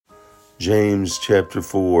James chapter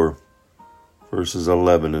 4, verses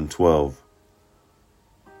 11 and 12.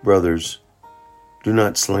 Brothers, do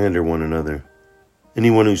not slander one another.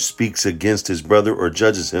 Anyone who speaks against his brother or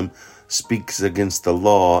judges him speaks against the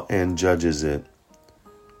law and judges it.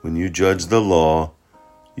 When you judge the law,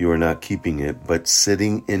 you are not keeping it, but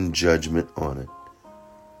sitting in judgment on it.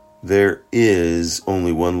 There is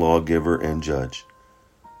only one lawgiver and judge,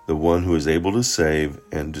 the one who is able to save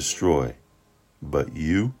and destroy. But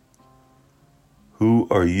you? Who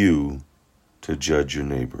are you to judge your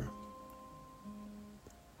neighbor?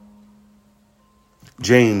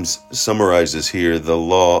 James summarizes here the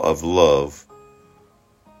law of love.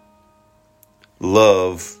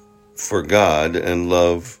 Love for God and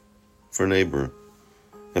love for neighbor.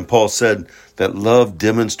 And Paul said that love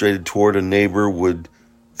demonstrated toward a neighbor would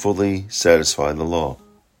fully satisfy the law.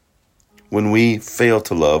 When we fail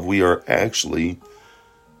to love, we are actually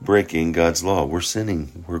breaking God's law. We're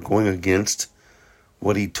sinning. We're going against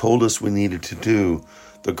what he told us we needed to do.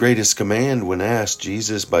 The greatest command when asked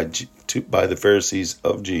Jesus by the Pharisees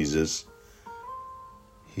of Jesus,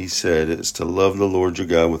 he said, is to love the Lord your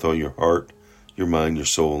God with all your heart, your mind, your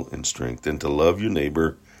soul, and strength, and to love your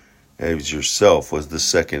neighbor as yourself was the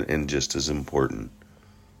second and just as important.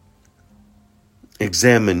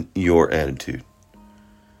 Examine your attitude.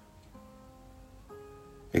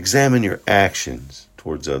 Examine your actions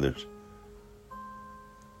towards others.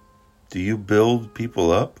 Do you build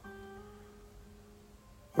people up?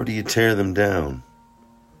 Or do you tear them down?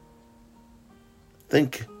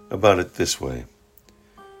 Think about it this way.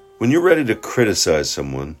 When you're ready to criticize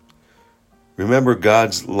someone, remember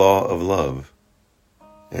God's law of love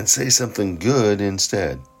and say something good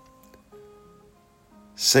instead.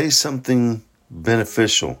 Say something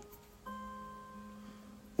beneficial.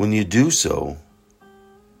 When you do so,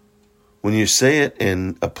 when you say it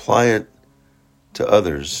and apply it to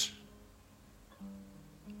others,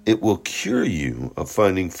 it will cure you of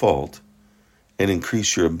finding fault and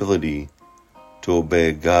increase your ability to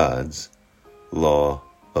obey God's law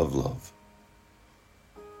of love.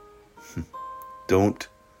 Don't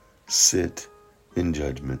sit in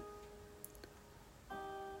judgment.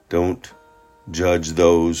 Don't judge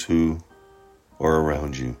those who are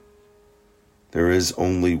around you. There is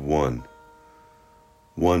only one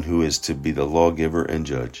who is to be the lawgiver and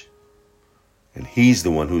judge. And he's the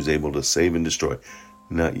one who's able to save and destroy,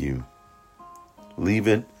 not you. Leave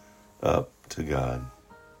it up to God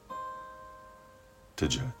to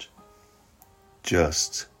judge.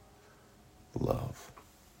 Just love.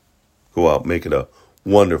 Go out, make it a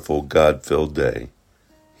wonderful, God-filled day.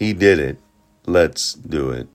 He did it. Let's do it.